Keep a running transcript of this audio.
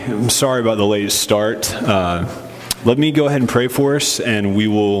I'm sorry about the late start. Let me go ahead and pray for us, and we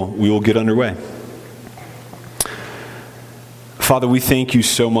will get underway. Father, we thank you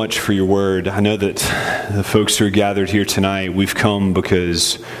so much for your word. I know that the folks who are gathered here tonight, we've come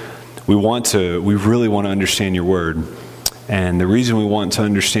because we really want to understand your word. And the reason we want to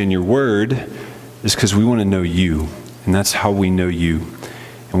understand your word is because we want to know you, and that's how we know you.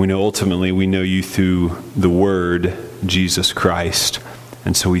 And we know ultimately we know you through the word, Jesus Christ.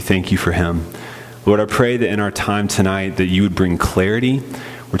 And so we thank you for him. Lord, I pray that in our time tonight that you would bring clarity.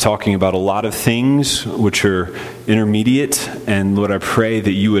 We're talking about a lot of things which are intermediate. And Lord, I pray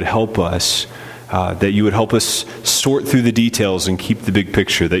that you would help us, sort through the details and keep the big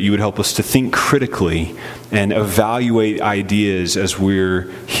picture, that you would help us to think critically and evaluate ideas as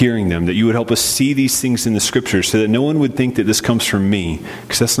we're hearing them, that you would help us see these things in the scriptures so that no one would think that this comes from me,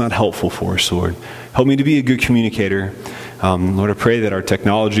 because that's not helpful for us, Lord. Help me to be a good communicator. Lord, I pray that our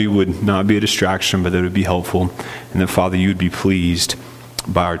technology would not be a distraction, but that it would be helpful, and that, Father, you would be pleased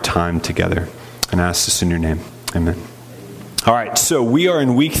by our time together. And I ask this in your name. Amen. All right, so we are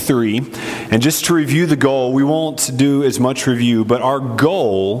in week 3, and just to review the goal, we won't do as much review, but our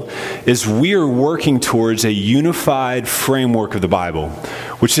goal is we are working towards a unified framework of the Bible,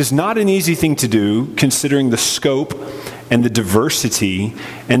 which is not an easy thing to do, considering the scope and the diversity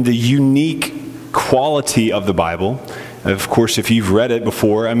and the unique quality of the Bible. Of course, if you've read it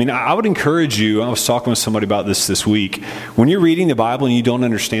before, I would encourage you, I was talking with somebody about this week, when you're reading the Bible and you don't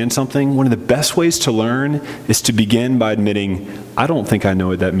understand something, one of the best ways to learn is to begin by admitting, I don't think I know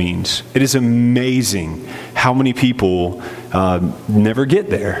what that means. It is amazing how many people never get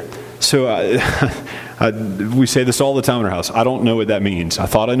there. So we say this all the time in our house. I don't know what that means. I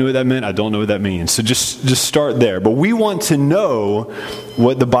thought I knew what that meant. I don't know what that means. So just start there. But we want to know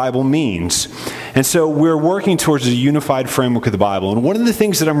what the Bible means. And so we're working towards a unified framework of the Bible. And one of the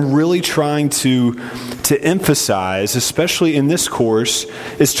things that I'm really trying to emphasize, especially in this course,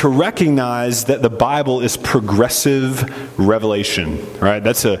 is to recognize that the Bible is progressive revelation. Right?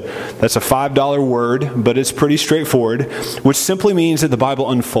 That's a $5 word, but it's pretty straightforward, which simply means that the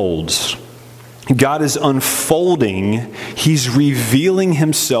Bible unfolds. God is unfolding. He's revealing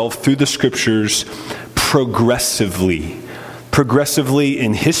himself through the scriptures progressively. Progressively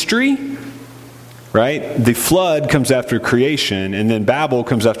in history, right? The flood comes after creation, and then Babel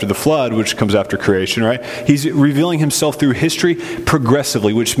comes after the flood, which comes after creation, right? He's revealing himself through history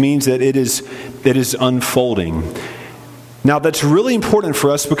progressively, which means that it is unfolding. Now, that's really important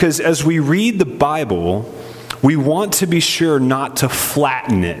for us because as we read the Bible, we want to be sure not to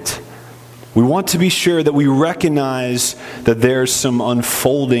flatten it. We want to be sure that we recognize that there's an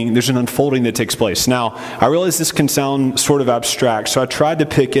unfolding that takes place. Now, I realize this can sound sort of abstract, so I tried to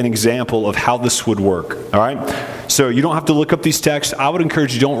pick an example of how this would work. All right? So you don't have to look up these texts. I would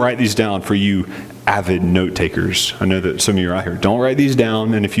encourage you, don't write these down for you avid note takers. I know that some of you are out here. Don't write these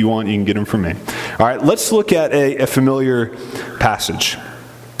down, and if you want, you can get them from me. All right, let's look at a familiar passage.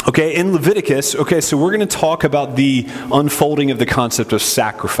 Okay, in Leviticus, so we're going to talk about the unfolding of the concept of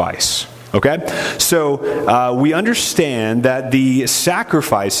sacrifice. Okay, so we understand that the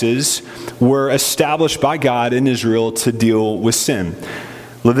sacrifices were established by God in Israel to deal with sin.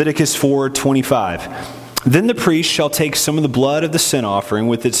 Leviticus 4:25. Then the priest shall take some of the blood of the sin offering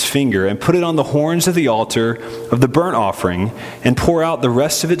with its finger and put it on the horns of the altar of the burnt offering and pour out the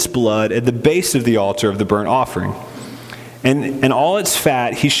rest of its blood at the base of the altar of the burnt offering. And all its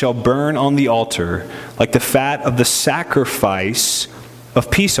fat he shall burn on the altar like the fat of the sacrifice of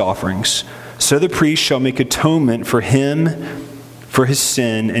peace offerings. So the priest shall make atonement for him for his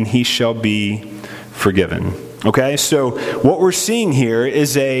sin, and he shall be forgiven. Okay, so what we're seeing here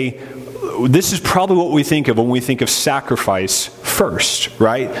is this is probably what we think of when we think of sacrifice first,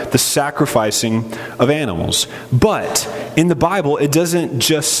 right? The sacrificing of animals. But in the Bible, it doesn't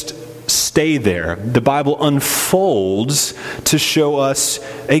just stay there. The Bible unfolds to show us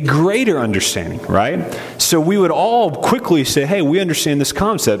a greater understanding, right? So we would all quickly say, hey, we understand this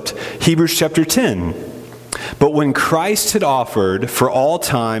concept. Hebrews chapter 10. But when Christ had offered for all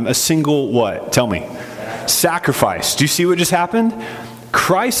time a single, what? Tell me. Sacrifice. Do you see what just happened?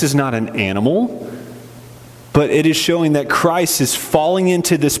 Christ is not an animal, but it is showing that Christ is falling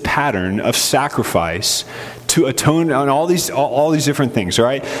into this pattern of sacrifice to atone on all these different things, all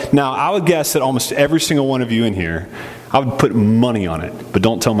right? Now, I would guess that almost every single one of you in here, I would put money on it, but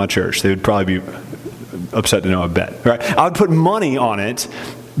don't tell my church. They would probably be upset to know I bet, right? I would put money on it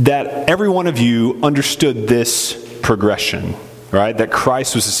that every one of you understood this progression, right? That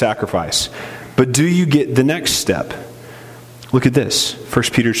Christ was a sacrifice. But do you get the next step? Look at this, 1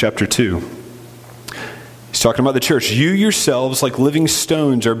 Peter chapter 2. He's talking about the church. You yourselves, like living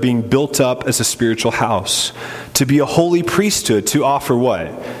stones, are being built up as a spiritual house, to be a holy priesthood, to offer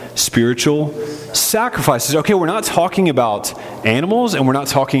what? Spiritual sacrifices. Okay, we're not talking about animals, and we're not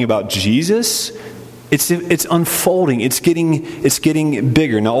talking about Jesus. It's unfolding. It's getting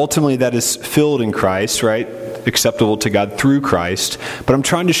bigger. Now, ultimately, that is filled in Christ, right? Acceptable to God through Christ. But I'm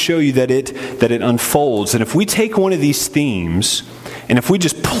trying to show you that it unfolds. And if we take one of these themes, and if we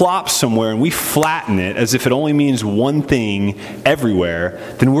just plop somewhere and we flatten it as if it only means one thing everywhere,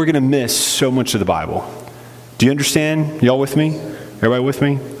 then we're going to miss so much of the Bible. Do you understand? Y'all with me? Everybody with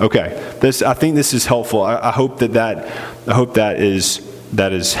me? Okay. I think this is helpful. I hope that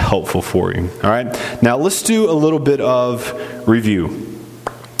is helpful for you. All right. Now let's do a little bit of review.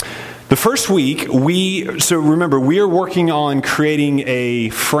 The first week, so remember, we are working on creating a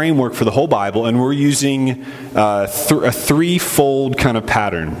framework for the whole Bible, and we're using a threefold kind of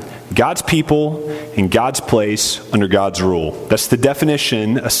pattern. God's people in God's place under God's rule. That's the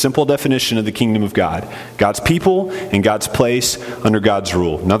definition, a simple definition of the kingdom of God. God's people in God's place under God's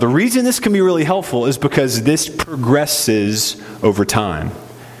rule. Now, the reason this can be really helpful is because this progresses over time.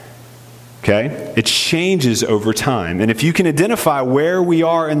 Okay? It changes over time. And if you can identify where we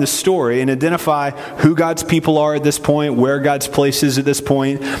are in the story and identify who God's people are at this point, where God's place is at this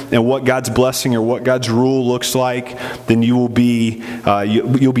point, and what God's blessing or what God's rule looks like, then you will be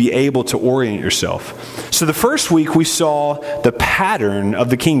you'll be able to orient yourself. So the first week we saw the pattern of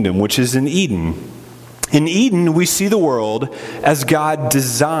the kingdom, which is in Eden. In Eden, we see the world as God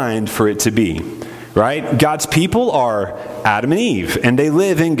designed for it to be. Right? God's people are Adam and Eve, and they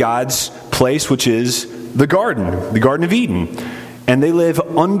live in God's place, which is the Garden of Eden. And they live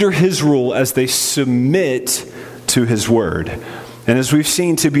under His rule as they submit to His word. And as we've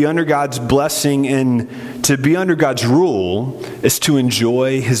seen, to be under God's blessing and to be under God's rule is to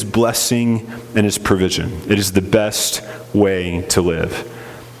enjoy His blessing and His provision. It is the best way to live.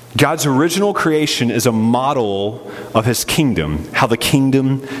 God's original creation is a model of His kingdom, how the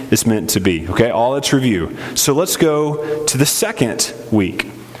kingdom is meant to be. Okay, all let's review. So let's go to the second week.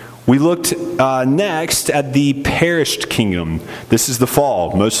 We looked next at the perished kingdom. This is the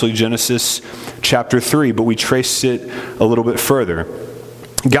fall, mostly Genesis chapter 3, but we trace it a little bit further.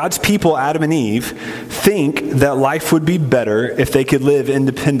 God's people, Adam and Eve, think that life would be better if they could live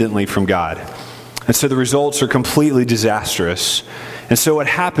independently from God. And so the results are completely disastrous. And so what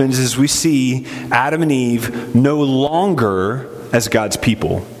happens is we see Adam and Eve no longer as God's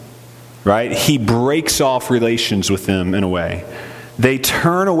people, right? He breaks off relations with them in a way. They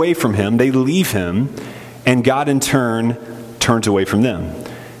turn away from Him, they leave Him, and God in turn turns away from them.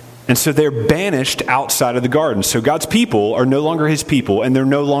 And so they're banished outside of the garden. So God's people are no longer His people, and they're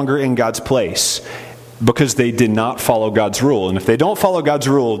no longer in God's place because they did not follow God's rule. And if they don't follow God's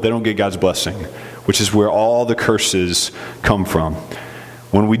rule, they don't get God's blessing, which is where all the curses come from.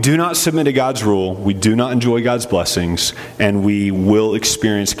 When we do not submit to God's rule, we do not enjoy God's blessings, and we will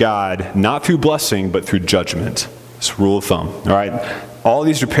experience God not through blessing, but through judgment. It's a rule of thumb, all right? All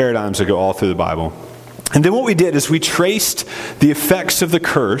these are paradigms that go all through the Bible. And then what we did is we traced the effects of the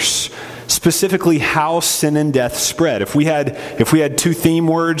curse, specifically how sin and death spread. If we had two theme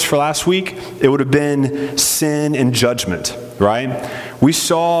words for last week, it would have been sin and judgment, right? We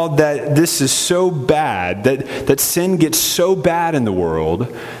saw that this is so bad, that sin gets so bad in the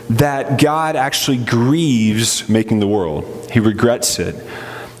world that God actually grieves making the world. He regrets it.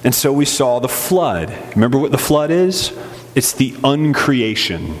 And so we saw the flood. Remember what the flood is? It's the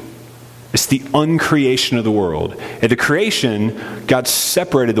uncreation. It's the uncreation of the world. At the creation, God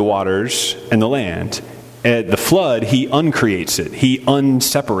separated the waters and the land. At the flood, He uncreates it. He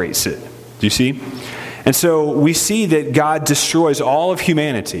unseparates it. Do you see? And so we see that God destroys all of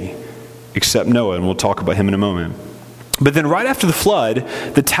humanity except Noah, and we'll talk about him in a moment. But then right after the flood,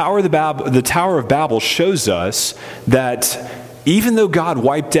 the Tower of Babel shows us that even though God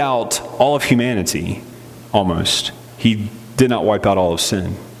wiped out all of humanity, almost, He did not wipe out all of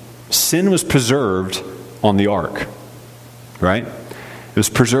sin. Sin was preserved on the ark, right? It was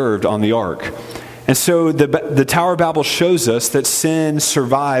preserved on the ark. And so the Tower of Babel shows us that sin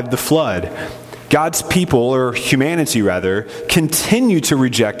survived the flood. God's people, or humanity rather, continue to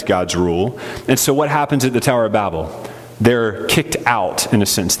reject God's rule. And so what happens at the Tower of Babel? They're kicked out, in a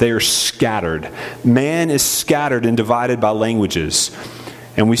sense. They are scattered. Man is scattered and divided by languages.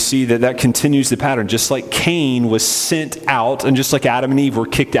 And we see that continues the pattern. Just like Cain was sent out, and just like Adam and Eve were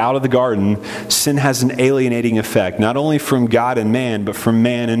kicked out of the garden, sin has an alienating effect, not only from God and man, but from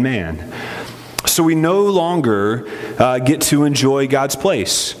man and man. So we no longer get to enjoy God's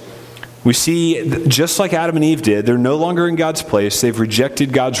place. We see, just like Adam and Eve did, they're no longer in God's place. They've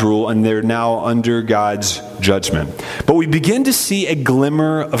rejected God's rule, and they're now under God's judgment. But we begin to see a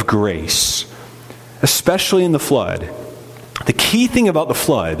glimmer of grace, especially in the flood. The key thing about the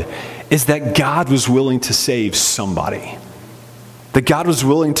flood is that God was willing to save somebody. That God was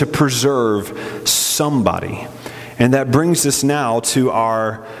willing to preserve somebody. And that brings us now to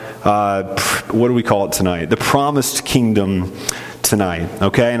our, what do we call it tonight? The promised kingdom tonight,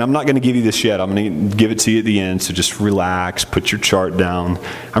 okay? And I'm not going to give you this yet. I'm going to give it to you at the end, so just relax, put your chart down.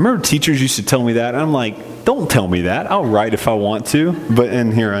 I remember teachers used to tell me that, and I'm like, don't tell me that. I'll write if I want to,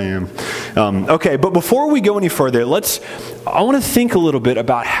 and here I am. Okay, but before we go any further, I want to think a little bit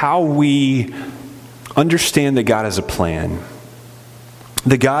about how we understand that God has a plan.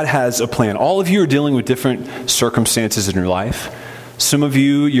 That God has a plan. All of you are dealing with different circumstances in your life. Some of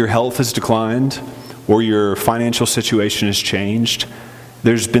you, your health has declined, or your financial situation has changed.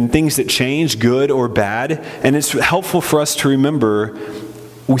 There's been things that change, good or bad, and it's helpful for us to remember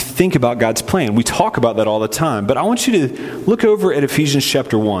we think about God's plan. We talk about that all the time, but I want you to look over at Ephesians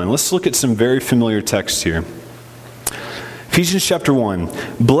chapter 1. Let's look at some very familiar texts here. Ephesians chapter 1.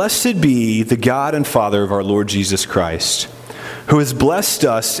 Blessed be the God and Father of our Lord Jesus Christ, who has blessed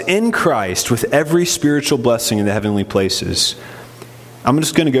us in Christ with every spiritual blessing in the heavenly places. I'm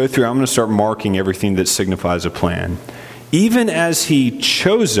just going to go through, I'm going to start marking everything that signifies a plan. Even as he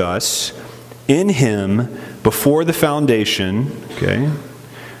chose us in him before the foundation, okay,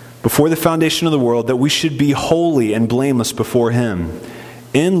 before the foundation of the world, that we should be holy and blameless before him.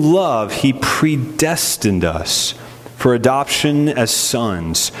 In love, he predestined us for adoption as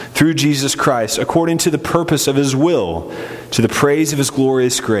sons through Jesus Christ, according to the purpose of his will, to the praise of his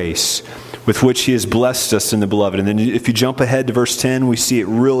glorious grace, with which he has blessed us in the beloved. And then if you jump ahead to verse 10, we see it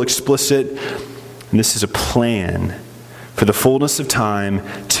real explicit. And this is a plan for the fullness of time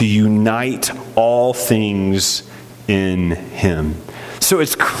to unite all things in him. So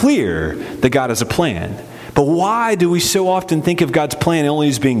it's clear that God has a plan. But why do we so often think of God's plan only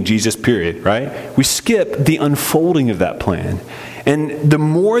as being Jesus, period, right? We skip the unfolding of that plan. And the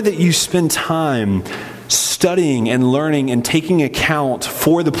more that you spend time studying and learning and taking account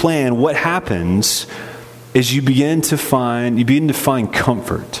for the plan, what happens is you begin to find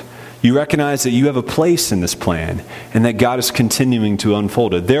comfort. You recognize that you have a place in this plan and that God is continuing to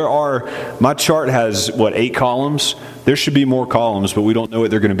unfold it. My chart has, 8 columns? There should be more columns, but we don't know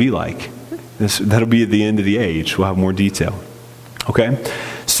what they're going to be like. That'll be at the end of the age. We'll have more detail. Okay?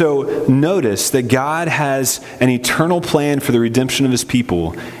 So notice that God has an eternal plan for the redemption of his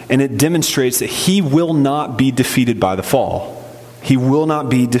people, and it demonstrates that he will not be defeated by the fall. He will not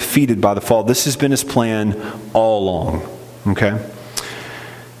be defeated by the fall. This has been his plan all along. Okay?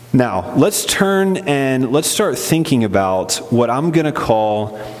 Now, let's turn and let's start thinking about what I'm going to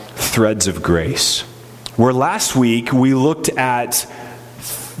call threads of grace. Where last week we looked at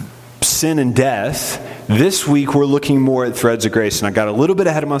sin and death, this week we're looking more at threads of grace. And I got a little bit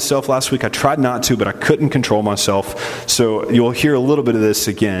ahead of myself last week. I tried not to, but I couldn't control myself. So you'll hear a little bit of this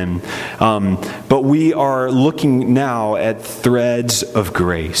again. But we are looking now at threads of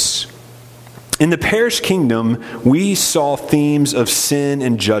grace. In the parish kingdom, we saw themes of sin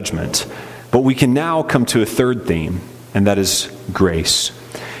and judgment. But we can now come to a third theme, and that is grace.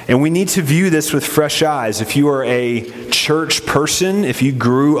 And we need to view this with fresh eyes. If you are a church person, if you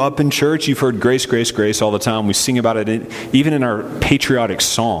grew up in church, you've heard grace, grace, grace all the time. We sing about it even in our patriotic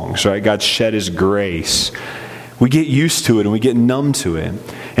songs, right? God shed his grace. We get used to it and we get numb to it.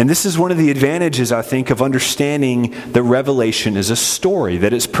 And this is one of the advantages, I think, of understanding that Revelation is a story,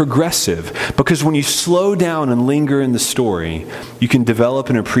 that it's progressive. Because when you slow down and linger in the story, you can develop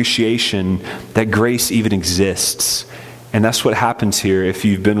an appreciation that grace even exists. And that's what happens here if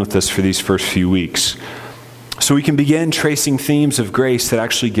you've been with us for these first few weeks. So we can begin tracing themes of grace that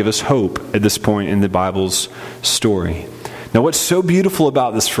actually give us hope at this point in the Bible's story. Now, what's so beautiful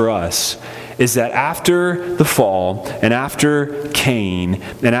about this for us is that after the fall, and after Cain,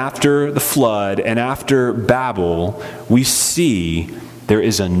 and after the flood, and after Babel, we see there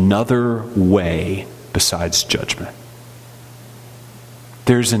is another way besides judgment.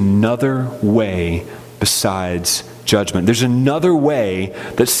 There's another way besides judgment. There's another way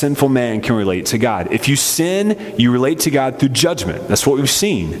that sinful man can relate to God. If you sin, you relate to God through judgment. That's what we've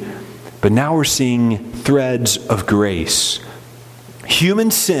seen. But now we're seeing threads of grace.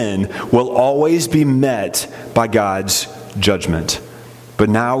 Human sin will always be met by God's judgment. But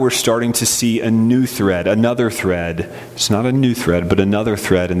now we're starting to see a new thread, another thread. It's not a new thread, but another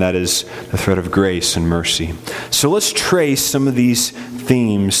thread, and that is the thread of grace and mercy. So let's trace some of these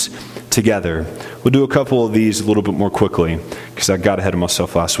themes together. We'll do a couple of these a little bit more quickly because I got ahead of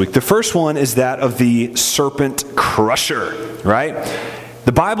myself last week. The first one is that of the serpent crusher, right?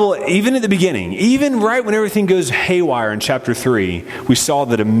 The Bible, even at the beginning, even right when everything goes haywire in chapter 3, we saw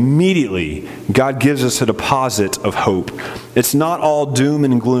that immediately God gives us a deposit of hope. It's not all doom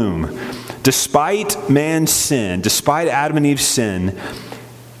and gloom. Despite man's sin, despite Adam and Eve's sin,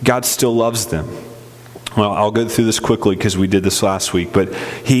 God still loves them. Well, I'll go through this quickly because we did this last week, but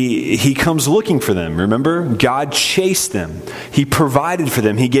he comes looking for them, remember? God chased them. He provided for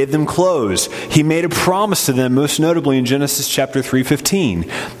them. He gave them clothes. He made a promise to them, most notably in Genesis chapter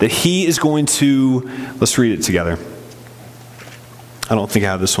 3:15, that he is going to, let's read it together. I don't think I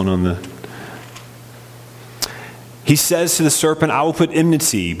have this one on the... He says to the serpent, I will put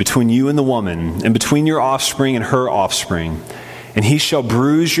enmity between you and the woman, and between your offspring and her offspring, and he shall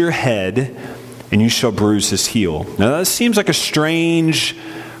bruise your head, and you shall bruise his heel. Now that seems like a strange,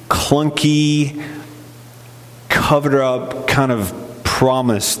 clunky, covered up kind of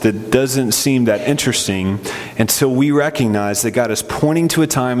promise that doesn't seem that interesting until we recognize that God is pointing to a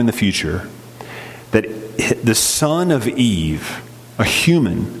time in the future that the son of Eve, a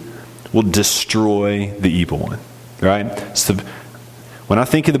human, will destroy the evil one. Right? So when I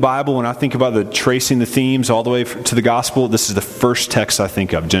think of the Bible, when I think about the tracing the themes all the way to the gospel, this is the first text I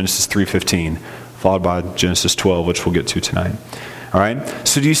think of, Genesis 3:15, followed by Genesis 12, which we'll get to tonight. All right?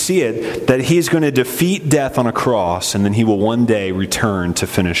 So do you see it? That he is going to defeat death on a cross, and then he will one day return to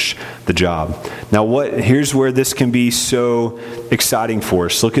finish the job. Now, here's where this can be so exciting for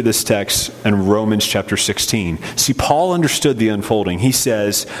us. Look at this text in Romans chapter 16. See, Paul understood the unfolding. He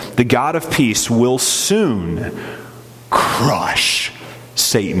says, the God of peace will soon crush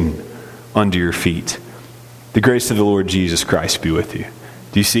Satan under your feet. The grace of the Lord Jesus Christ be with you.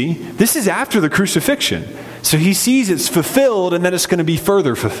 Do you see? This is after the crucifixion. So he sees it's fulfilled and then it's going to be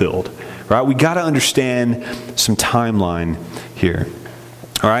further fulfilled. Right? We got to understand some timeline here.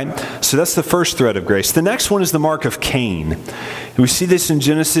 All right? So that's the first thread of grace. The next one is the mark of Cain. And we see this in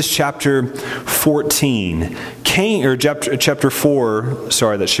Genesis chapter 14. Cain, or chapter 4,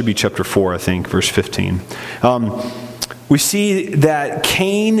 sorry, that should be chapter 4, I think, verse 15. We see that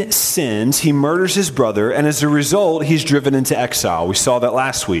Cain sins, he murders his brother, and as a result, he's driven into exile. We saw that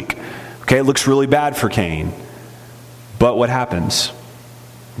last week. Okay, it looks really bad for Cain. But what happens?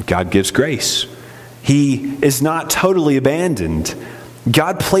 God gives grace. He is not totally abandoned.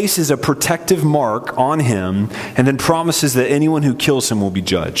 God places a protective mark on him and then promises that anyone who kills him will be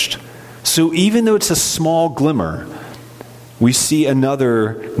judged. So even though it's a small glimmer, we see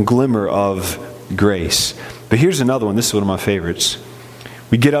another glimmer of grace. But here's another one. This is one of my favorites.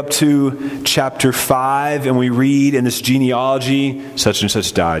 We get up to chapter 5 and we read in this genealogy, such and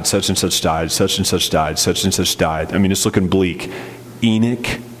such died, such and such died, such and such died, such and such died. I mean, it's looking bleak.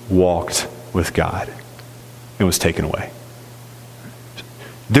 Enoch walked with God and was taken away.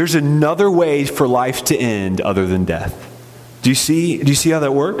 There's another way for life to end other than death. Do you see how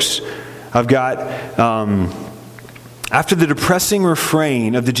that works? I've got, after the depressing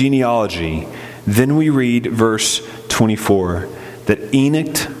refrain of the genealogy, then we read verse 24, that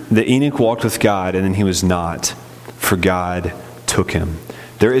Enoch walked with God and then he was not, for God took him.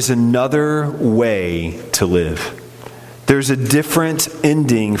 There is another way to live. There's a different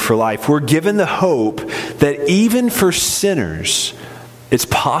ending for life. We're given the hope that even for sinners, it's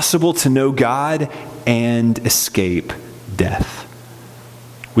possible to know God and escape death.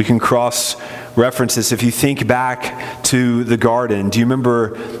 We can cross references. If you think back to the garden, do you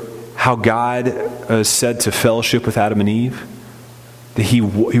remember how God said to fellowship with Adam and Eve? That he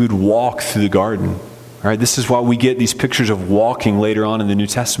would walk through the garden. All right, this is why we get these pictures of walking later on in the New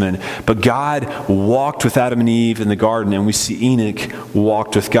Testament. But God walked with Adam and Eve in the garden, and we see Enoch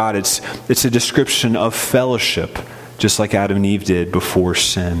walked with God. It's a description of fellowship, just like Adam and Eve did before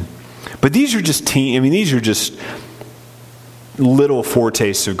sin. But these are just these are just little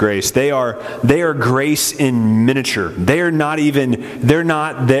foretastes of grace. They are grace in miniature. We're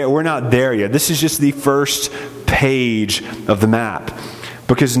not there yet. This is just the first page of the map.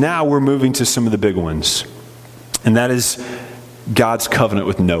 Because now we're moving to some of the big ones. And that is God's covenant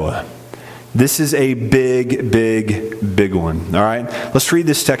with Noah. This is a big one. All right? Let's read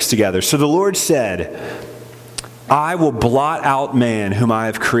this text together. So the Lord said, I will blot out man whom I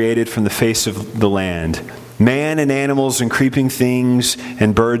have created from the face of the land, man and animals and creeping things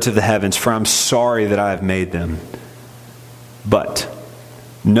and birds of the heavens, for I'm sorry that I have made them. But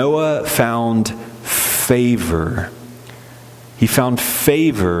Noah found favor. He found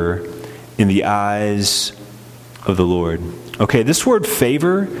favor in the eyes of the Lord. Okay, this word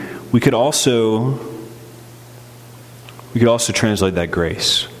favor, we could also translate that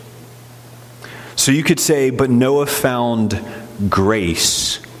grace. So you could say, but Noah found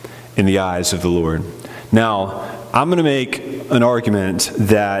grace in the eyes of the Lord. Now, I'm going to make an argument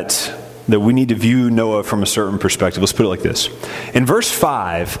that we need to view Noah from a certain perspective. Let's put it like this. In verse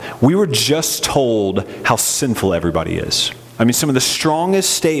 5, we were just told how sinful everybody is. I mean, some of the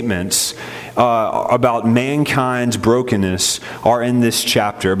strongest statements about mankind's brokenness are in this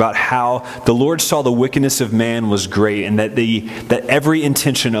chapter, about how the Lord saw the wickedness of man was great, and that every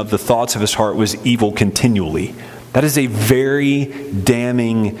intention of the thoughts of his heart was evil continually. That is a very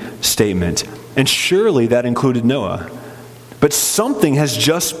damning statement. And surely that included Noah. But something has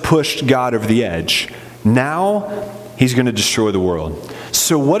just pushed God over the edge. Now he's going to destroy the world.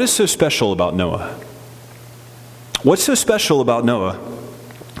 So what is so special about Noah? What's so special about Noah?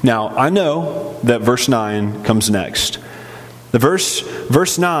 Now, I know that verse 9 comes next. The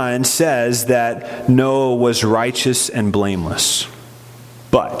verse 9 says that Noah was righteous and blameless.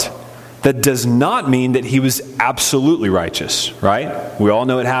 But that does not mean that he was absolutely righteous, right? We all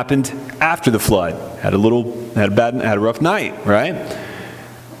know it happened after the flood. Had a rough night, right?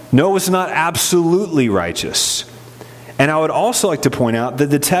 Noah was not absolutely righteous. And I would also like to point out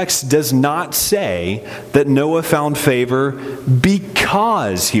that the text does not say that Noah found favor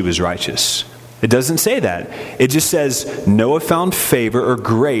because he was righteous. It doesn't say that. It just says Noah found favor or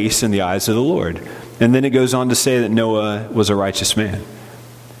grace in the eyes of the Lord. And then it goes on to say that Noah was a righteous man.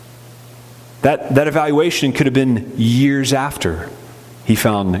 That evaluation could have been years after he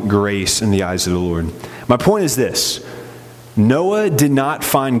found grace in the eyes of the Lord. My point is this: Noah did not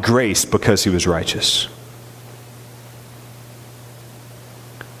find grace because he was righteous.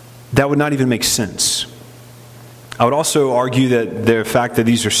 That would not even make sense. I would also argue that the fact that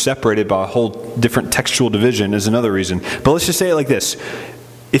these are separated by a whole different textual division is another reason. But let's just say it like this.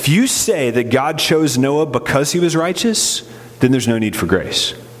 If you say that God chose Noah because he was righteous, then there's no need for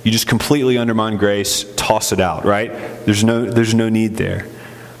grace. You just completely undermine grace, toss it out, right? There's no need there.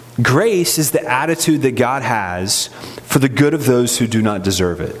 Grace is the attitude that God has for the good of those who do not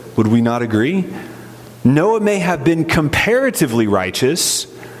deserve it. Would we not agree? Noah may have been comparatively righteous,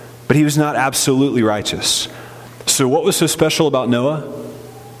 but he was not absolutely righteous. So what was so special about Noah?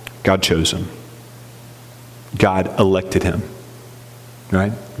 God chose him. God elected him.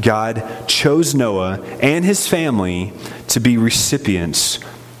 Right? God chose Noah and his family to be recipients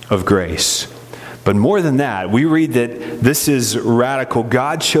of grace. But more than that, we read that this is radical.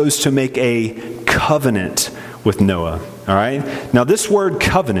 God chose to make a covenant with Noah. All right? Now, this word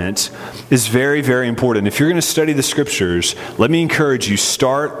covenant is very, very important. If you're going to study the scriptures, let me encourage you,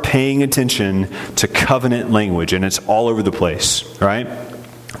 start paying attention to covenant language, and it's all over the place. All right?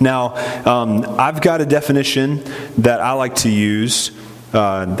 Now, I've got a definition that I like to use.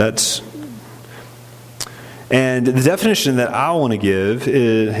 And the definition that I want to give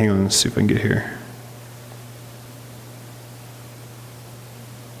is, hang on, let's see if I can get here.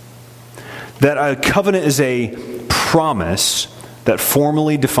 That a covenant is a promise that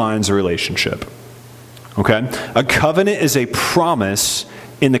formally defines a relationship. Okay? A covenant is a promise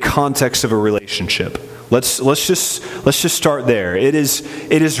in the context of a relationship. Let's just start there. It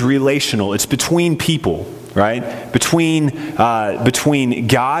is relational. It's between people, right? Between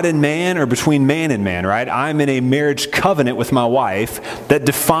God and man, or between man and man, right? I'm in a marriage covenant with my wife that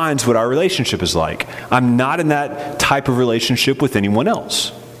defines what our relationship is like. I'm not in that type of relationship with anyone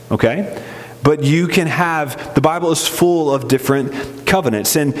else. Okay? But you can have, the Bible is full of different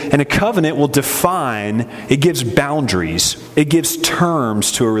covenants. And a covenant will define, it gives boundaries. It gives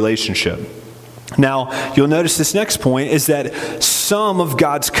terms to a relationship. Now, you'll notice this next point is that some of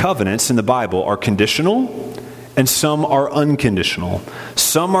God's covenants in the Bible are conditional and some are unconditional.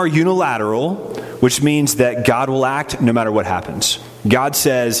 Some are unilateral, which means that God will act no matter what happens. God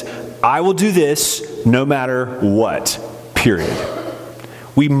says, I will do this no matter what, period.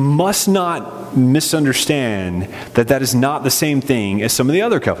 We must not misunderstand that is not the same thing as some of the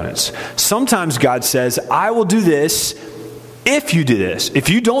other covenants. Sometimes God says, I will do this if you do this. If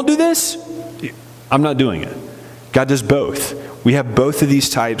you don't do this, I'm not doing it. God does both. We have both of these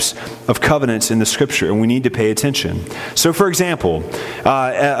types of covenants in the scripture, and we need to pay attention. So, for example,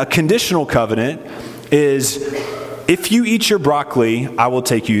 a conditional covenant is, if you eat your broccoli, I will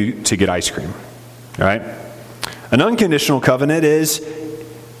take you to get ice cream. All right? An unconditional covenant is,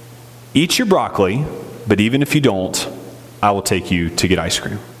 eat your broccoli, but even if you don't, I will take you to get ice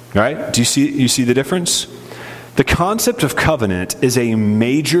cream. All right? Do you see the difference? The concept of covenant is a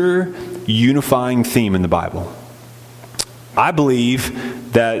major unifying theme in the Bible. I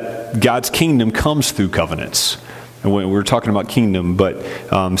believe that God's kingdom comes through covenants. And we're talking about kingdom, but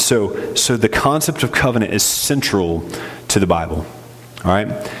so the concept of covenant is central to the Bible. All right?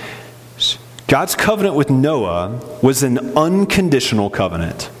 God's covenant with Noah was an unconditional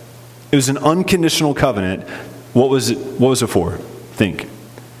covenant. It was an unconditional covenant. What was it for? Think.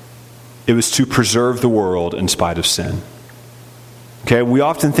 It was to preserve the world in spite of sin. Okay, we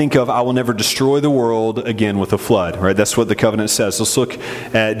often think of, I will never destroy the world again with a flood, right? That's what the covenant says. Let's look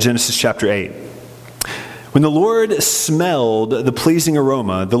at Genesis chapter 8. When the Lord smelled the pleasing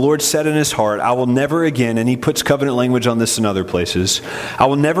aroma, the Lord said in his heart, I will never again, and he puts covenant language on this in other places, I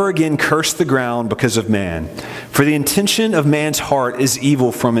will never again curse the ground because of man. For the intention of man's heart is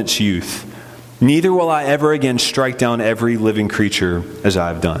evil from its youth. Neither will I ever again strike down every living creature as I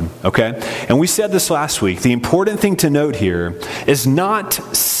have done. Okay? And we said this last week. The important thing to note here is not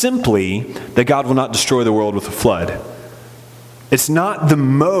simply that God will not destroy the world with a flood. It's not the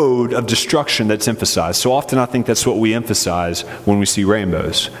mode of destruction that's emphasized. So often I think that's what we emphasize when we see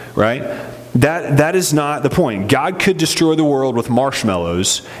rainbows, right? That is not the point. God could destroy the world with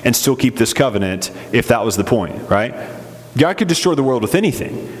marshmallows and still keep this covenant if that was the point, right? God could destroy the world with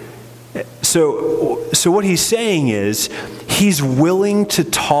anything. So what he's saying is he's willing to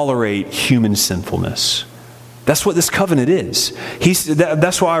tolerate human sinfulness. That's what this covenant is.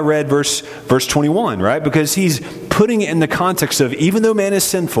 That's why I read verse 21, right? Because he's putting it in the context of, even though man is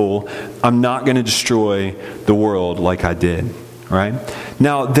sinful, I'm not going to destroy the world like I did, right?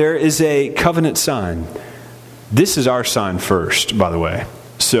 Now, there is a covenant sign. This is our sign first, by the way.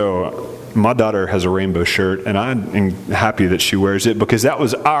 So my daughter has a rainbow shirt, and I'm happy that she wears it because that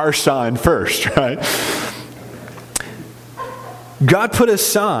was our sign first, right? God put a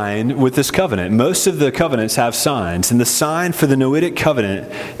sign with this covenant. Most of the covenants have signs, and the sign for the Noahic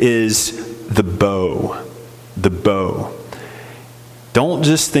covenant is the bow. The bow. Don't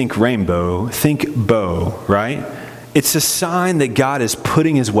just think rainbow, think bow, right? It's a sign that God is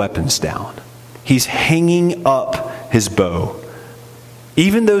putting his weapons down. He's hanging up his bow.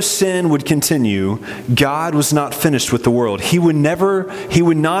 Even though sin would continue, God was not finished with the world. He would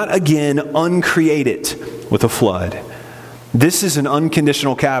not again uncreate it with a flood. This is an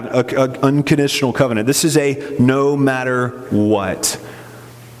unconditional covenant. This is a no matter what.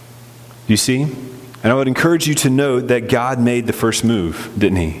 You see? And I would encourage you to note that God made the first move,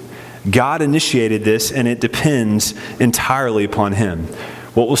 didn't he? God initiated this, and it depends entirely upon him.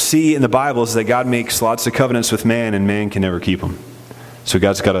 What we'll see in the Bible is that God makes lots of covenants with man, and man can never keep them. So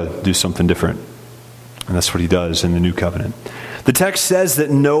God's got to do something different. And that's what he does in the new covenant. The text says that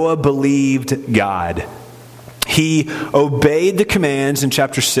Noah believed God. He obeyed the commands in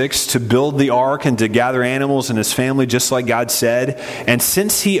chapter 6 to build the ark and to gather animals and his family just like God said. And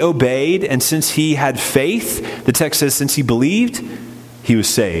since he obeyed and since he had faith, the text says since he believed, he was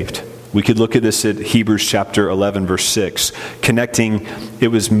saved. We could look at this at Hebrews chapter 11 verse 6, connecting it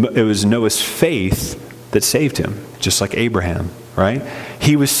was Noah's faith that saved him, just like Abraham, right?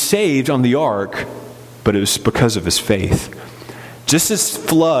 He was saved on the ark, but it was because of his faith. Just as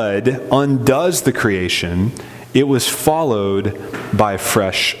flood undoes the creation, it was followed by a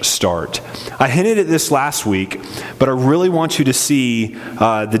fresh start. I hinted at this last week, but I really want you to see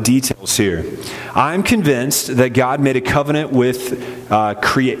the details here. I'm convinced that God made a covenant with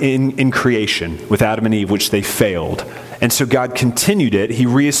in creation with Adam and Eve, which they failed. And so God continued it. He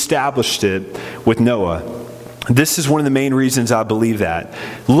reestablished it with Noah. This is one of the main reasons I believe that.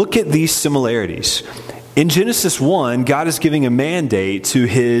 Look at these similarities. In Genesis 1, God is giving a mandate to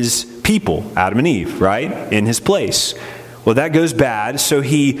his people, Adam and Eve, right? In his place. Well, that goes bad, so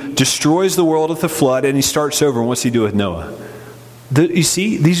he destroys the world with a flood, and he starts over. And what's he do with Noah? You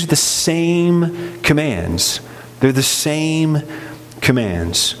see, these are the same commands. They're the same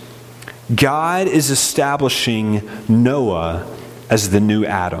commands. God is establishing Noah as the new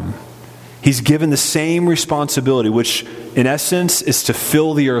Adam. He's given the same responsibility, which in essence is to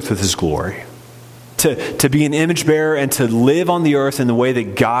fill the earth with his glory. To be an image bearer and to live on the earth in the way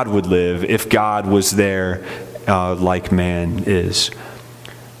that God would live if God was there like man is.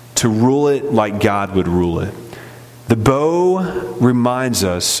 To rule it like God would rule it. The bow reminds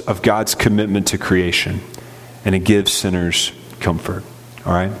us of God's commitment to creation, and it gives sinners comfort.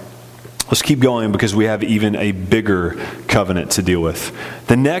 All right? Let's keep going because we have even a bigger covenant to deal with.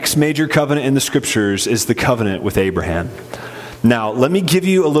 The next major covenant in the scriptures is the covenant with Abraham. Now, let me give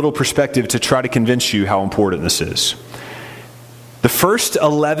you a little perspective to try to convince you how important this is. The first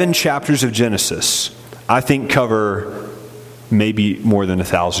 11 chapters of Genesis, I think, cover maybe more than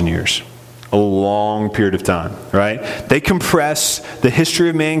 1,000 years. A long period of time, right? They compress the history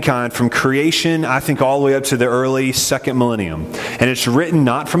of mankind from creation, I think, all the way up to the early second millennium. And it's written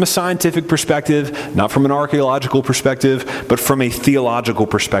not from a scientific perspective, not from an archaeological perspective, but from a theological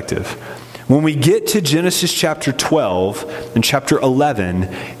perspective. When we get to Genesis chapter 12 and chapter 11,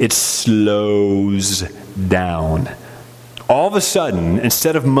 it slows down. All of a sudden,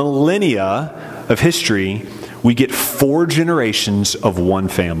 instead of millennia of history, we get 4 generations of one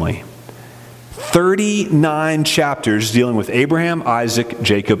family. 39 chapters dealing with Abraham, Isaac,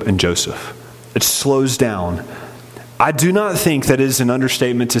 Jacob, and Joseph. It slows down. I do not think that is an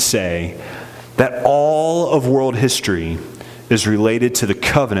understatement to say that all of world history is related to the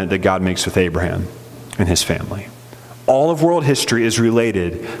covenant that God makes with Abraham and his family. All of world history is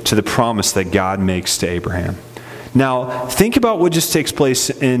related to the promise that God makes to Abraham. Now, think about what just takes place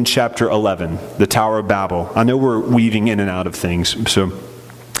in chapter 11, the Tower of Babel. I know we're weaving in and out of things. So,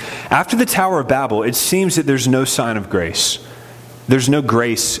 after the Tower of Babel, it seems that there's no sign of grace. There's no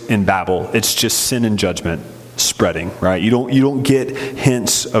grace in Babel. It's just sin and judgment spreading, right? You don't get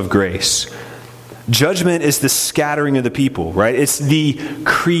hints of grace. Judgment is the scattering of the people, right? It's the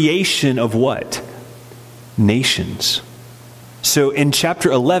creation of what? Nations. So in chapter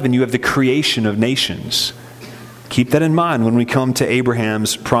 11, you have the creation of nations. Keep that in mind when we come to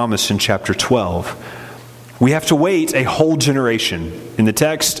Abraham's promise in chapter 12. We have to wait a whole generation. In the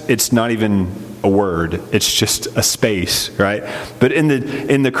text, it's not even a word. It's just a space, right? But in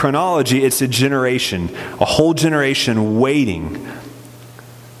the chronology, it's a generation. A whole generation waiting.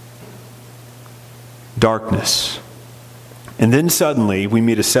 Darkness. And then suddenly, we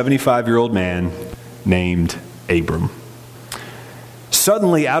meet a 75-year-old man named Abram.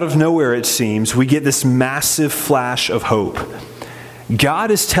 Suddenly, out of nowhere, it seems, we get this massive flash of hope. God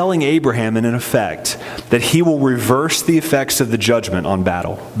is telling Abraham, in effect, that he will reverse the effects of the judgment on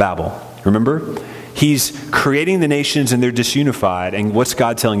Babel. Remember? He's creating the nations and they're disunified. And what's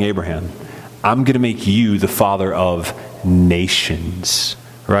God telling Abraham? I'm going to make you the father of nations.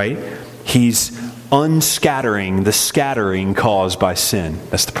 Right? He's unscattering the scattering caused by sin.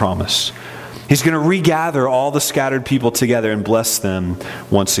 That's the promise. He's going to regather all the scattered people together and bless them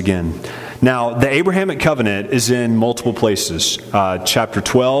once again. Now, the Abrahamic covenant is in multiple places. Chapter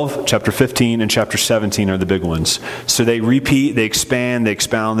 12, chapter 15, and chapter 17 are the big ones. So they repeat, they expand, they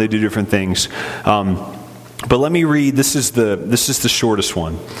expound, they do different things. But let me read, this is the shortest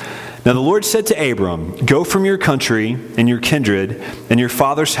one. Now the Lord said to Abram, go from your country and your kindred and your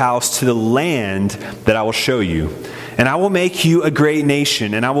father's house to the land that I will show you. And I will make you a great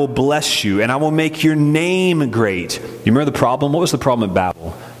nation, and I will bless you, and I will make your name great. You remember the problem? What was the problem at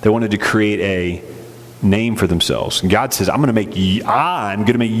Babel? They wanted to create a name for themselves. And God says, I'm going to make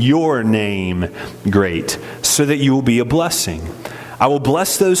your name great, so that you will be a blessing. I will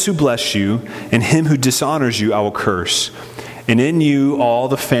bless those who bless you, and him who dishonors you I will curse. And in you all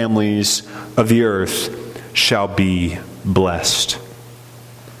the families of the earth shall be blessed.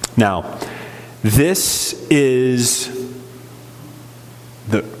 Now, this is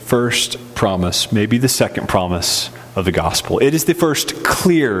the first promise, maybe the second promise of the gospel. It is the first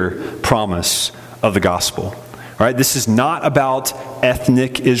clear promise of the gospel. All right, this is not about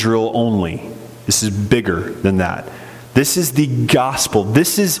ethnic Israel only. This is bigger than that. This is the gospel.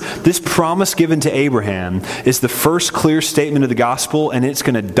 This promise given to Abraham is the first clear statement of the gospel, and it's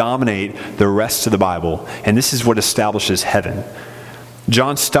going to dominate the rest of the Bible. And this is what establishes heaven.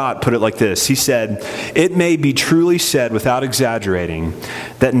 John Stott put it like this. He said, it may be truly said without exaggerating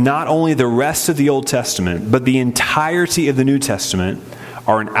that not only the rest of the Old Testament, but the entirety of the New Testament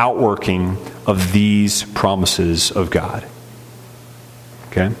are an outworking of these promises of God.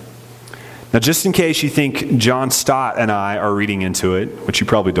 Okay? Now, just in case you think John Stott and I are reading into it, which you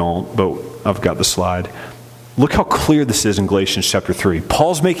probably don't, but I've got the slide. Look how clear this is in Galatians chapter 3.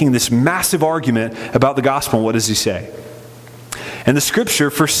 Paul's making this massive argument about the gospel. What does he say? And the scripture,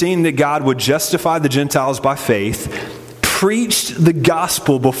 foreseeing that God would justify the Gentiles by faith, preached the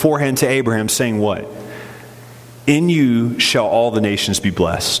gospel beforehand to Abraham, saying what? In you shall all the nations be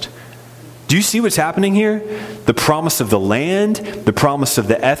blessed. Do you see what's happening here? The promise of the land, the promise of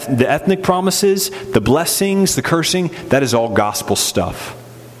the ethnic promises, the blessings, the cursing, that is all gospel stuff.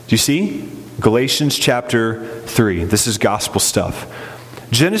 Do you see? Galatians chapter 3. This is gospel stuff.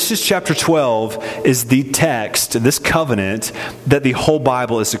 Genesis chapter 12 is the text, this covenant, that the whole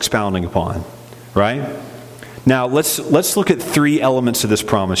Bible is expounding upon. Right? Now, let's look at 3 elements of this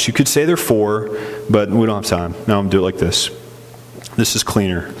promise. You could say there are 4, but we don't have time. Now I'm going to do it like this. This is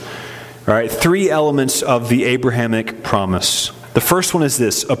cleaner. All right, 3 elements of the Abrahamic promise. The first one is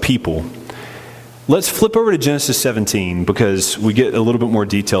this, a people. Let's flip over to Genesis 17 because we get a little bit more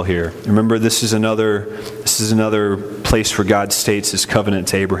detail here. Remember, this is another place where God states his covenant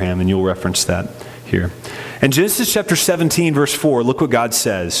to Abraham, and you'll reference that here. In Genesis chapter 17, verse 4, look what God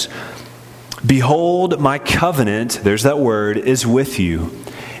says. Behold, my covenant, there's that word, is with you,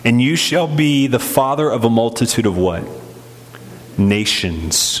 And you shall be the father of a multitude of what?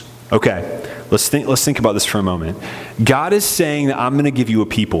 Nations. Okay, let's think about this for a moment. God is saying that I'm going to give you a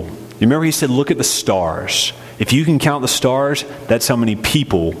people. You remember he said, look at the stars. If you can count the stars, that's how many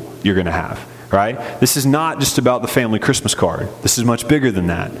people you're going to have, right? This is not just about the family Christmas card. This is much bigger than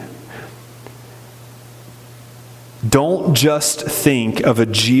that. Don't just think of a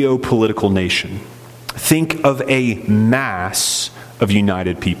geopolitical nation. Think of a mass of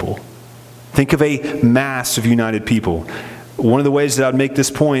united people. Think of a mass of united people. One of the ways that I'd make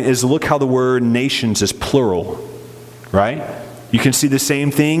this point is look how the word nations is plural, right? You can see the same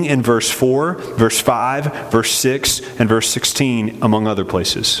thing in verse 4, verse 5, verse 6, and verse 16, among other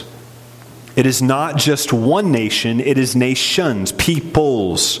places. It is not just one nation, it is nations,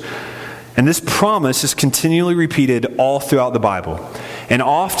 peoples. And this promise is continually repeated all throughout the Bible. And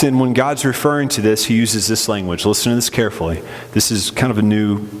often when God's referring to this, he uses this language. Listen to this carefully. This is kind of a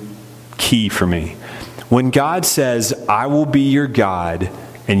new key for me. When God says, I will be your God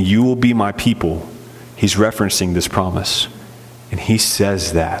and you will be my people, he's referencing this promise. And he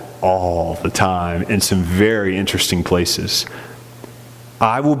says that all the time in some very interesting places.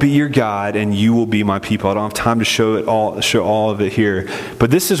 I will be your God and you will be my people. I don't have time to show all of it here.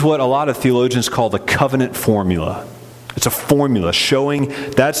 But this is what a lot of theologians call the covenant formula. It's a formula showing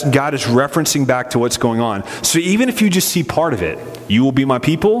that God is referencing back to what's going on. So even if you just see part of it, you will be my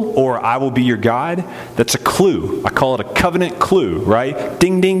people or I will be your God, that's a clue. I call it a covenant clue, right?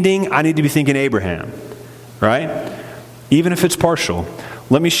 Ding, ding, ding. I need to be thinking Abraham, right? Even if it's partial.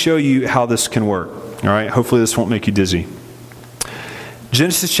 Let me show you how this can work, all right? Hopefully this won't make you dizzy.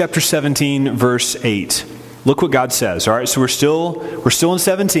 Genesis chapter 17, verse 8. Look what God says. All right, so we're still in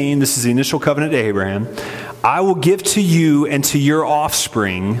 17. This is the initial covenant to Abraham. I will give to you and to your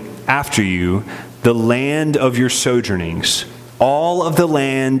offspring after you the land of your sojournings, all of the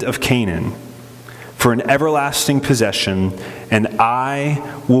land of Canaan, for an everlasting possession, and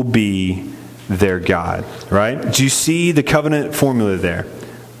I will be their God. Right? Do you see the covenant formula there?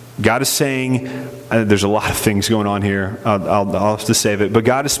 God is saying, there's a lot of things going on here. I'll have to save it. But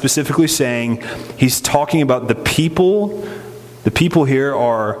God is specifically saying, he's talking about the people. The people here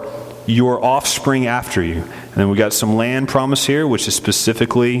are your offspring after you. And then we got some land promise here, which is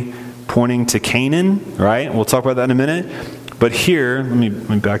specifically pointing to Canaan, right? We'll talk about that in a minute. But here, let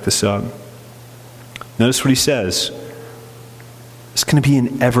me back this up. Notice what he says. It's going to be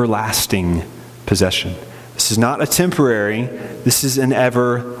an everlasting possession. This is not a temporary, this is an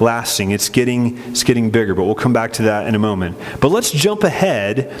everlasting. It's getting bigger, but we'll come back to that in a moment. But let's jump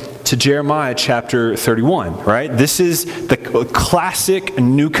ahead to Jeremiah chapter 31, right? This is the classic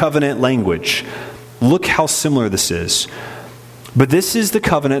New Covenant language. Look how similar this is. But this is the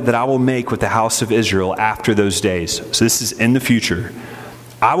covenant that I will make with the house of Israel after those days. So this is in the future.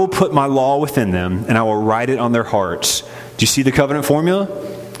 I will put my law within them, and I will write it on their hearts. Do you see the covenant formula?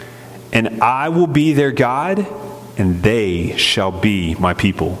 And I will be their God, and they shall be my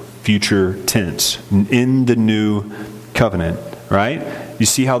people. Future tense. In the new covenant, right? You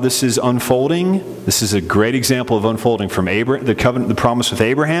see how this is unfolding? This is a great example of unfolding from the covenant, the promise with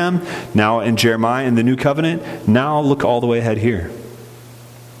Abraham, now in Jeremiah in the new covenant. Now look all the way ahead here.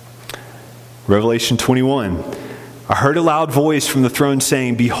 Revelation 21. I heard a loud voice from the throne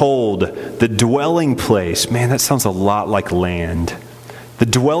saying, behold, the dwelling place. Man, that sounds a lot like land. The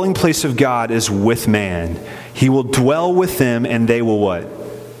dwelling place of God is with man. He will dwell with them, and they will what?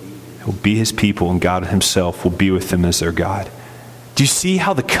 They will be his people, and God himself will be with them as their God. Do you see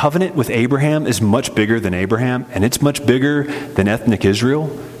how the covenant with Abraham is much bigger than Abraham, and it's much bigger than ethnic Israel?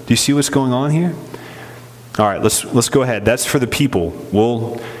 Do you see what's going on here? All right, let's go ahead. That's for the people.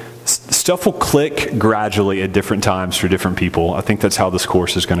 Stuff will click gradually at different times for different people. I think that's how this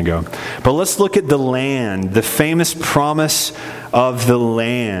course is going to go. But let's look at the land, the famous promise of the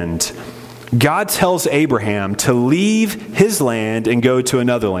land. God tells Abraham to leave his land and go to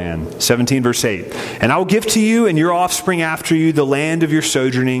another land. 17 verse 8. And I will give to you and your offspring after you the land of your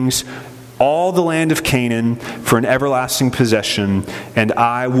sojournings, all the land of Canaan, for an everlasting possession, and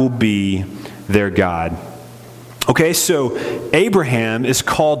I will be their God. Okay, so Abraham is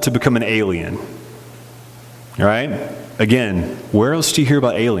called to become an alien. All right? Again, where else do you hear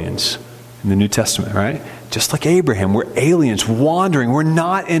about aliens? In the New Testament, right? Just like Abraham, we're aliens wandering. We're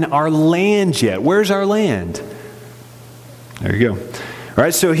not in our land yet. Where's our land? There you go. All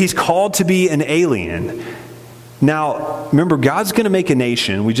right, so he's called to be an alien. Now, remember, God's going to make a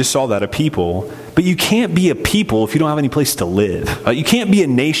nation. We just saw that, a people. But you can't be a people if you don't have any place to live. You can't be a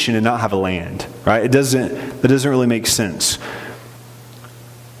nation and not have a land, right? That doesn't really make sense.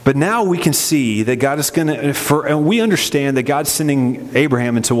 But now we can see that God is going to, and we understand that God's sending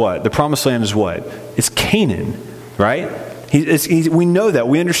Abraham into what? The promised land is what? It's Canaan, right? We know that.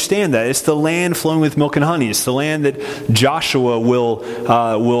 We understand that. It's the land flowing with milk and honey. It's the land that Joshua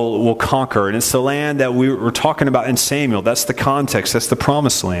will conquer. And it's the land that we were talking about in Samuel. That's the context. That's the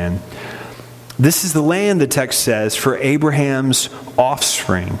promised land. This is the land, the text says, for Abraham's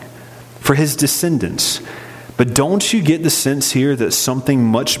offspring, for his descendants. But don't you get the sense here that something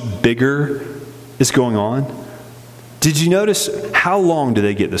much bigger is going on? Did you notice how long do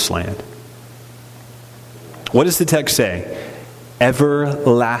they get this land? What does the text say?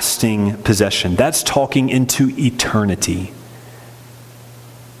 Everlasting possession. That's talking into eternity.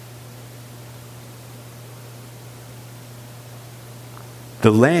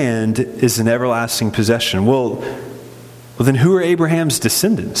 The land is an everlasting possession. Well, then who are Abraham's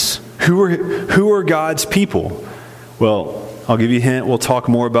descendants? Who are God's people? Well, I'll give you a hint. We'll talk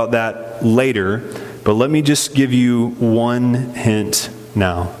more about that later. But let me just give you one hint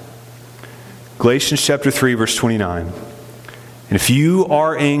now. Galatians chapter 3, verse 29. And if you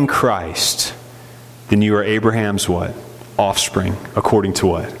are in Christ, then you are Abraham's what? Offspring, according to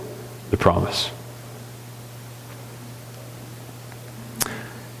what? The promise.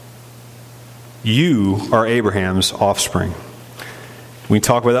 You are Abraham's offspring. We can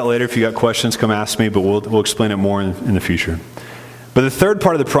talk about that later. If you got questions, come ask me, but we'll explain it more in the future. But the third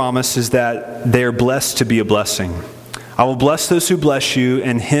part of the promise is that they are blessed to be a blessing. I will bless those who bless you,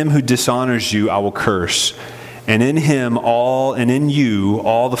 and him who dishonors you I will curse. And in him and in you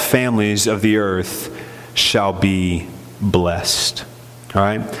all the families of the earth shall be blessed. All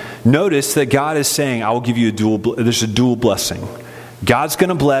right? Notice that God is saying, I will give you there's a dual blessing. God's going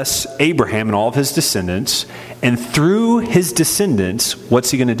to bless Abraham and all of his descendants. And through his descendants,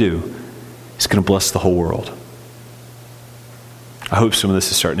 what's he going to do? He's going to bless the whole world. I hope some of this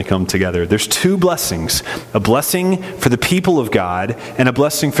is starting to come together. There's two blessings. A blessing for the people of God and a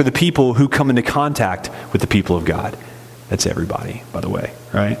blessing for the people who come into contact with the people of God. That's everybody, by the way,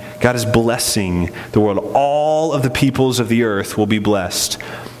 right? God is blessing the world. All of the peoples of the earth will be blessed.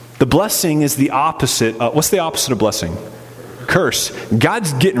 The blessing is the opposite. What's the opposite of blessing? Curse.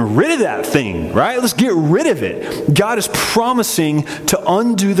 God's getting rid of that thing, right? Let's get rid of it. God is promising to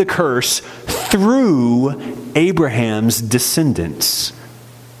undo the curse through Abraham's descendants.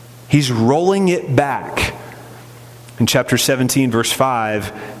 He's rolling it back. In chapter 17, verse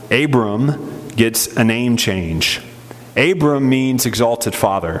 5, Abram gets a name change. Abram means exalted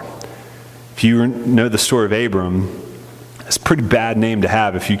father. If you know the story of Abram, it's a pretty bad name to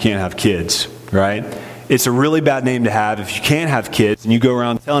have if you can't have kids, right? It's a really bad name to have if you can't have kids and you go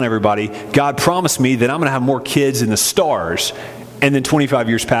around telling everybody, God promised me that I'm going to have more kids than the stars. And then 25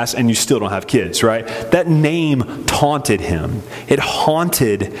 years pass and you still don't have kids, right? That name taunted him. It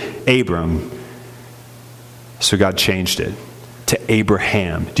haunted Abram. So God changed it to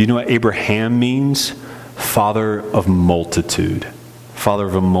Abraham. Do you know what Abraham means? Father of multitude. Father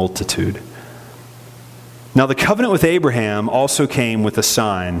of a multitude. Now the covenant with Abraham also came with a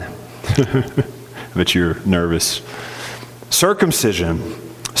sign. I bet you're nervous. Circumcision.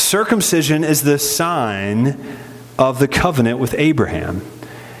 Circumcision is the sign of the covenant with Abraham.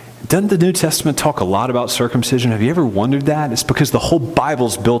 Doesn't the New Testament talk a lot about circumcision? Have you ever wondered that? It's because the whole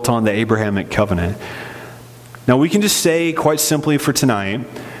Bible's built on the Abrahamic covenant. Now we can just say quite simply for tonight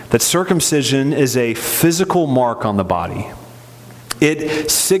that circumcision is a physical mark on the body.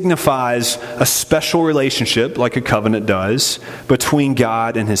 It signifies a special relationship, like a covenant does, between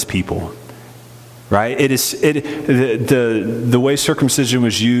God and his people. Right? The way circumcision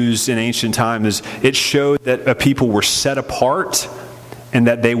was used in ancient times is it showed that a people were set apart and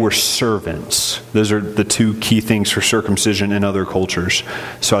that they were servants. Those are the two key things for circumcision in other cultures.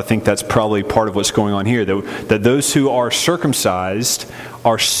 So I think that's probably part of what's going on here. That those who are circumcised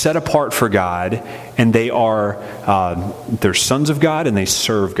are set apart for God, and they're sons of God and they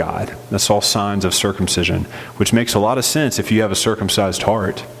serve God. That's all signs of circumcision, which makes a lot of sense if you have a circumcised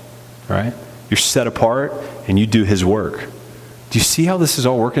heart, right? You're set apart and you do his work. Do you see how this is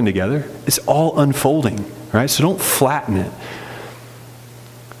all working together? It's all unfolding, right? So don't flatten it.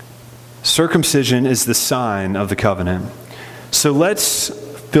 Circumcision is the sign of the covenant. So let's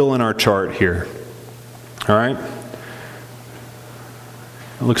fill in our chart here. All right?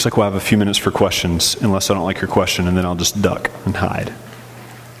 It looks like we'll have a few minutes for questions, unless I don't like your question, and then I'll just duck and hide.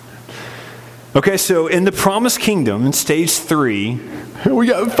 Okay, so in the promised kingdom, in stage 3, we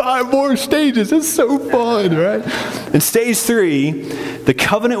got 5 more stages. It's so fun, right? In stage 3, the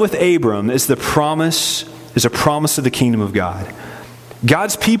covenant with Abram is a promise of the kingdom of God.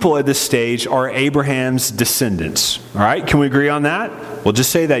 God's people at this stage are Abraham's descendants. All right? Can we agree on that? We'll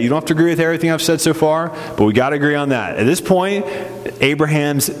just say that. You don't have to agree with everything I've said so far, but we got to agree on that. At this point,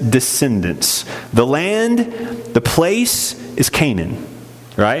 Abraham's descendants. The land, the place is Canaan.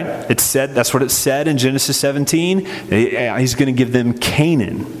 Right? It's said, that's what it said in Genesis 17. He's going to give them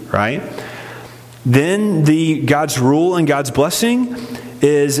Canaan. Right? Then God's rule and God's blessing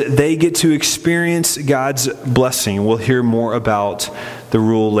is they get to experience God's blessing. We'll hear more about the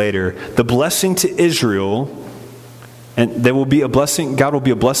rule later. The blessing to Israel, and there will be a blessing, God will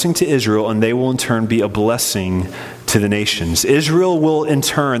be a blessing to Israel, and they will in turn be a blessing to the nations. Israel will in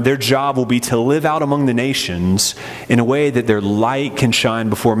turn, their job will be to live out among the nations in a way that their light can shine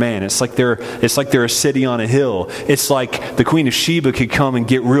before man. It's like they're a city on a hill. It's like the Queen of Sheba could come and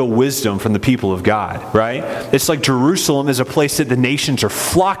get real wisdom from the people of God, right? It's like Jerusalem is a place that the nations are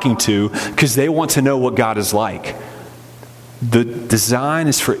flocking to because they want to know what God is like. The design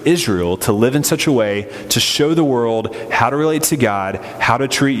is for Israel to live in such a way to show the world how to relate to God, how to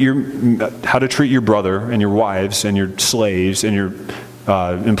treat your brother and your wives and your slaves and your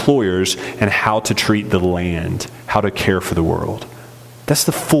employers, and how to treat the land, how to care for the world. That's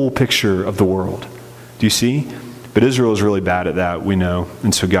the full picture of the world. Do you see? But Israel is really bad at that, we know,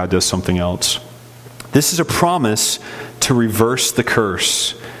 and so God does something else. This is a promise to reverse the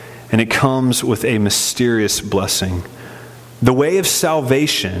curse, and it comes with a mysterious blessing. The way of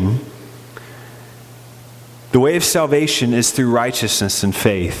salvation is through righteousness and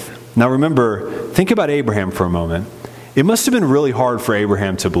faith. Now remember, think about Abraham for a moment. It must have been really hard for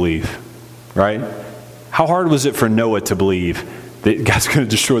Abraham to believe, right? How hard was it for Noah to believe that God's going to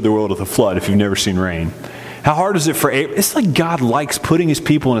destroy the world with a flood if you've never seen rain? How hard is it for Abraham? It's like God likes putting his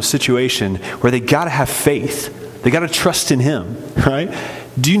people in a situation where they got to have faith. They got to trust in him, right?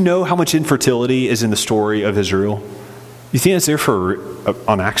 Do you know how much infertility is in the story of Israel? You think it's there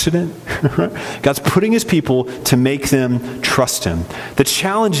on accident? God's putting his people to make them trust him. The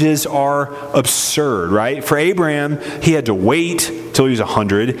challenges are absurd, right? For Abraham, he had to wait till he was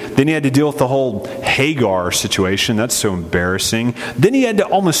 100. Then he had to deal with the whole Hagar situation. That's so embarrassing. Then he had to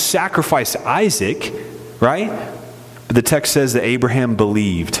almost sacrifice Isaac, right? But the text says that Abraham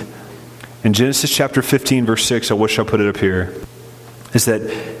believed. In Genesis chapter 15, verse 6, I wish I put it up here, is that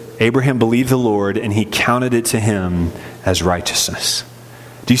Abraham believed the Lord, and he counted it to him as righteousness.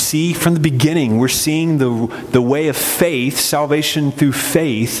 Do you see? From the beginning, we're seeing the way of faith, salvation through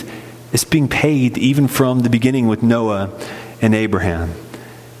faith, is being paid even from the beginning with Noah and Abraham.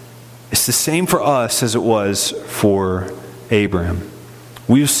 It's the same for us as it was for Abraham.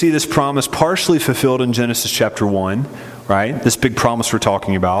 We see this promise partially fulfilled in Genesis chapter 1, right? This big promise we're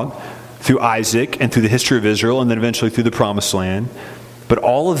talking about, through Isaac and through the history of Israel, and then eventually through the promised land. But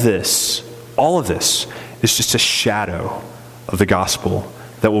all of this is just a shadow of the gospel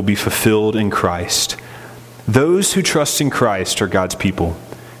that will be fulfilled in Christ. Those who trust in Christ are God's people.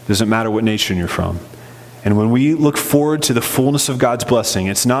 It doesn't matter what nation you're from. And when we look forward to the fullness of God's blessing,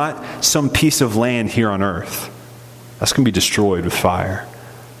 it's not some piece of land here on earth. That's going to be destroyed with fire.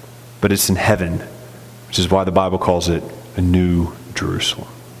 But it's in heaven, which is why the Bible calls it a new Jerusalem.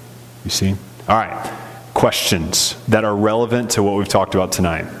 You see? All right. Questions that are relevant to what we've talked about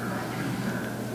tonight.